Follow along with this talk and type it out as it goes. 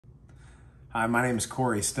Hi, my name is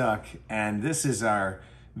Corey Stuck, and this is our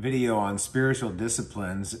video on spiritual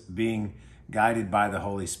disciplines being guided by the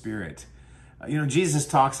Holy Spirit. Jesus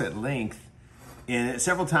talks at length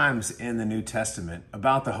several times in the New Testament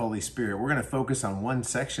about the Holy Spirit. We're going to focus on one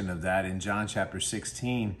section of that in John chapter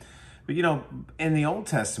 16. But in the Old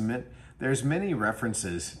Testament, there's many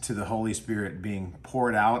references to the Holy Spirit being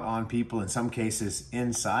poured out on people, in some cases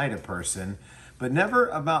inside a person, but never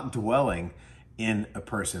about dwelling in a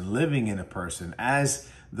person, living in a person, as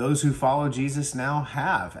those who follow Jesus now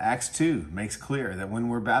have. Acts 2 makes clear that when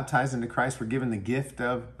we're baptized into Christ, we're given the gift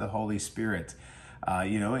of the Holy Spirit.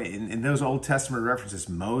 In those Old Testament references,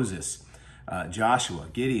 Moses, Joshua,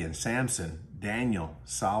 Gideon, Samson, Daniel,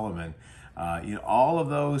 Solomon, all of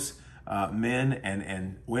those men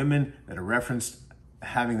and women that are referenced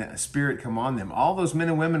having that Spirit come on them, all those men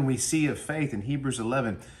and women we see of faith in Hebrews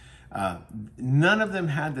 11, none of them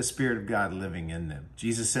had the Spirit of God living in them.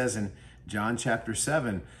 Jesus says in John chapter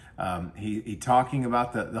 7, he talking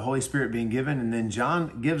about the Holy Spirit being given, and then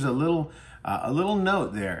John gives a little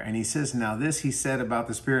note there, and he says, "Now this he said about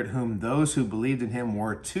the Spirit, whom those who believed in him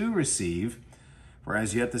were to receive, for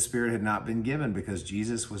as yet the Spirit had not been given, because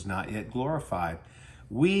Jesus was not yet glorified."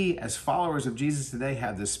 We, as followers of Jesus today,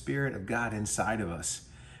 have the Spirit of God inside of us.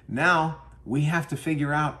 Now we have to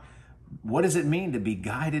figure out, what does it mean to be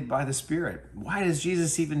guided by the Spirit? Why does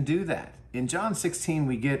Jesus even do that? In John 16,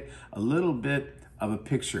 we get a little bit of a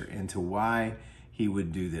picture into why he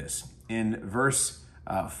would do this. In verse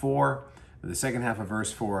 4, the second half of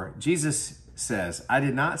verse 4, Jesus says, "I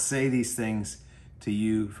did not say these things to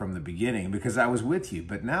you from the beginning because I was with you,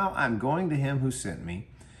 but now I'm going to him who sent me,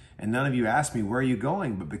 and none of you asked me, 'Where are you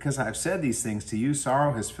going?' But because I have said these things to you,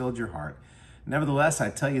 sorrow has filled your heart. Nevertheless,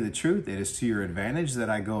 I tell you the truth, it is to your advantage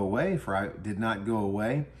that I go away, for I did not go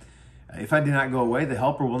away. If I did not go away, the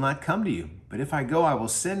Helper will not come to you. But if I go, I will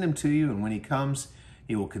send him to you, and when he comes,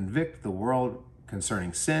 he will convict the world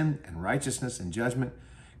concerning sin and righteousness and judgment.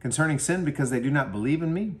 Concerning sin, because they do not believe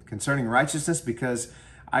in me. Concerning righteousness, because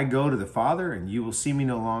I go to the Father, and you will see me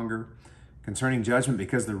no longer. Concerning judgment,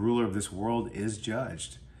 because the ruler of this world is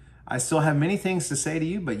judged. I still have many things to say to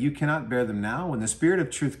you, but you cannot bear them now. When the Spirit of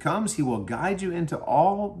truth comes, he will guide you into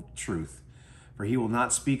all truth. For he will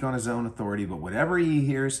not speak on his own authority, but whatever he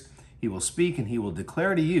hears, he will speak, and he will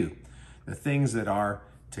declare to you the things that are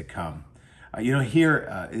to come."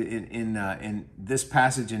 Here in this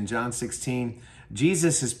passage in John 16,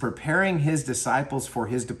 Jesus is preparing his disciples for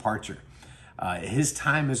his departure. His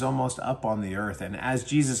time is almost up on the earth. And as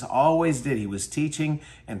Jesus always did, he was teaching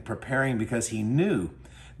and preparing because he knew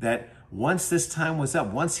that once this time was up,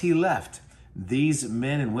 once he left, these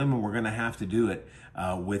men and women were going to have to do it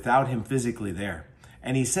without him physically there.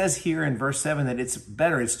 And he says here in verse 7 that it's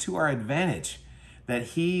to our advantage that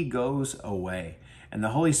he goes away. And the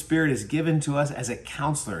Holy Spirit is given to us as a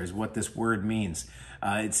counselor, is what this word means.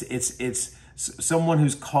 It's someone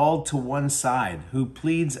who's called to one side, who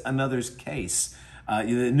pleads another's case.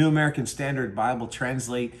 The New American Standard Bible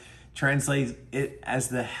translates it as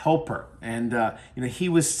the helper. And, he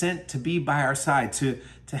was sent to be by our side, to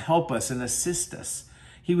help us and assist us.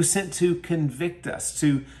 He was sent to convict us,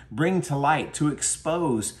 to bring to light, to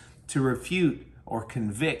expose, to refute, or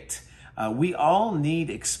convict. We all need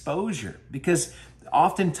exposure, because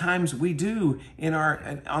oftentimes we do,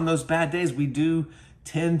 on those bad days, we do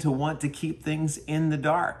tend to want to keep things in the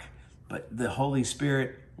dark. But the Holy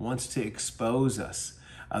Spirit wants to expose us.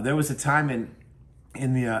 There was a time in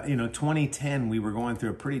 2010, we were going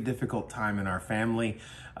through a pretty difficult time in our family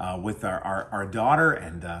with our daughter,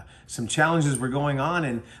 and some challenges were going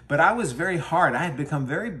on. But I was very hard. I had become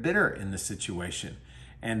very bitter in the situation.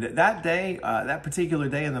 And that day, that particular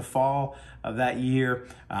day in the fall of that year,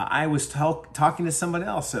 I was talking to someone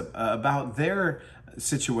else about their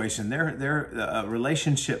situation, their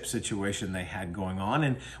relationship situation they had going on,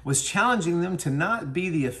 and was challenging them to not be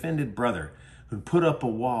the offended brother who put up a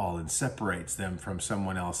wall and separates them from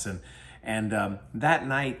someone else. And that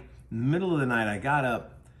night, middle of the night, I got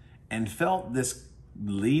up and felt this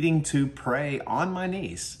leading to pray on my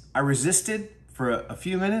knees. I resisted for a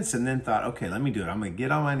few minutes and then thought, okay, let me do it. I'm going to get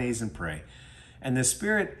on my knees and pray. And the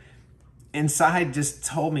Spirit inside just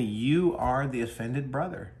told me, you are the offended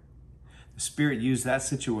brother. The Spirit used that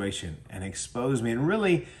situation and exposed me and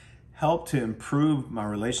really helped to improve my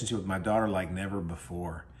relationship with my daughter like never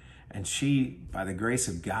before. And she, by the grace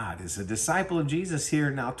of God, is a disciple of Jesus here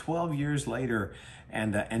now 12 years later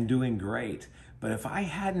and doing great. But if I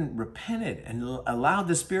hadn't repented and allowed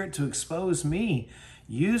the Spirit to expose me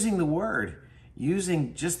using the Word,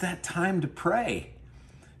 using just that time to pray,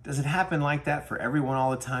 does it happen like that for everyone all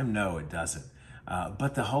the time? No, it doesn't.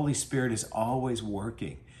 But the Holy Spirit is always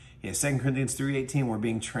working. Yeah, 2 Corinthians 3:18, we're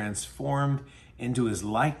being transformed into his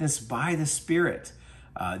likeness by the Spirit.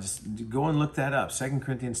 Just go and look that up, 2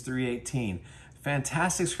 Corinthians 3:18.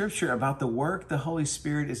 Fantastic scripture about the work the Holy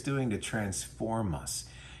Spirit is doing to transform us.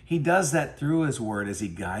 He does that through his word as he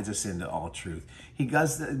guides us into all truth. He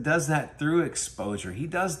does that through exposure. He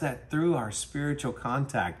does that through our spiritual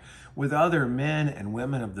contact with other men and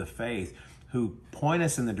women of the faith who point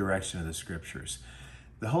us in the direction of the scriptures.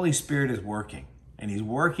 The Holy Spirit is working, and he's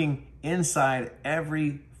working inside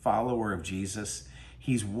every follower of Jesus.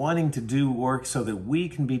 He's wanting to do work so that we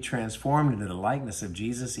can be transformed into the likeness of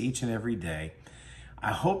Jesus each and every day.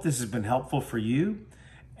 I hope this has been helpful for you,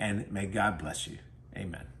 and may God bless you.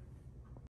 Amen.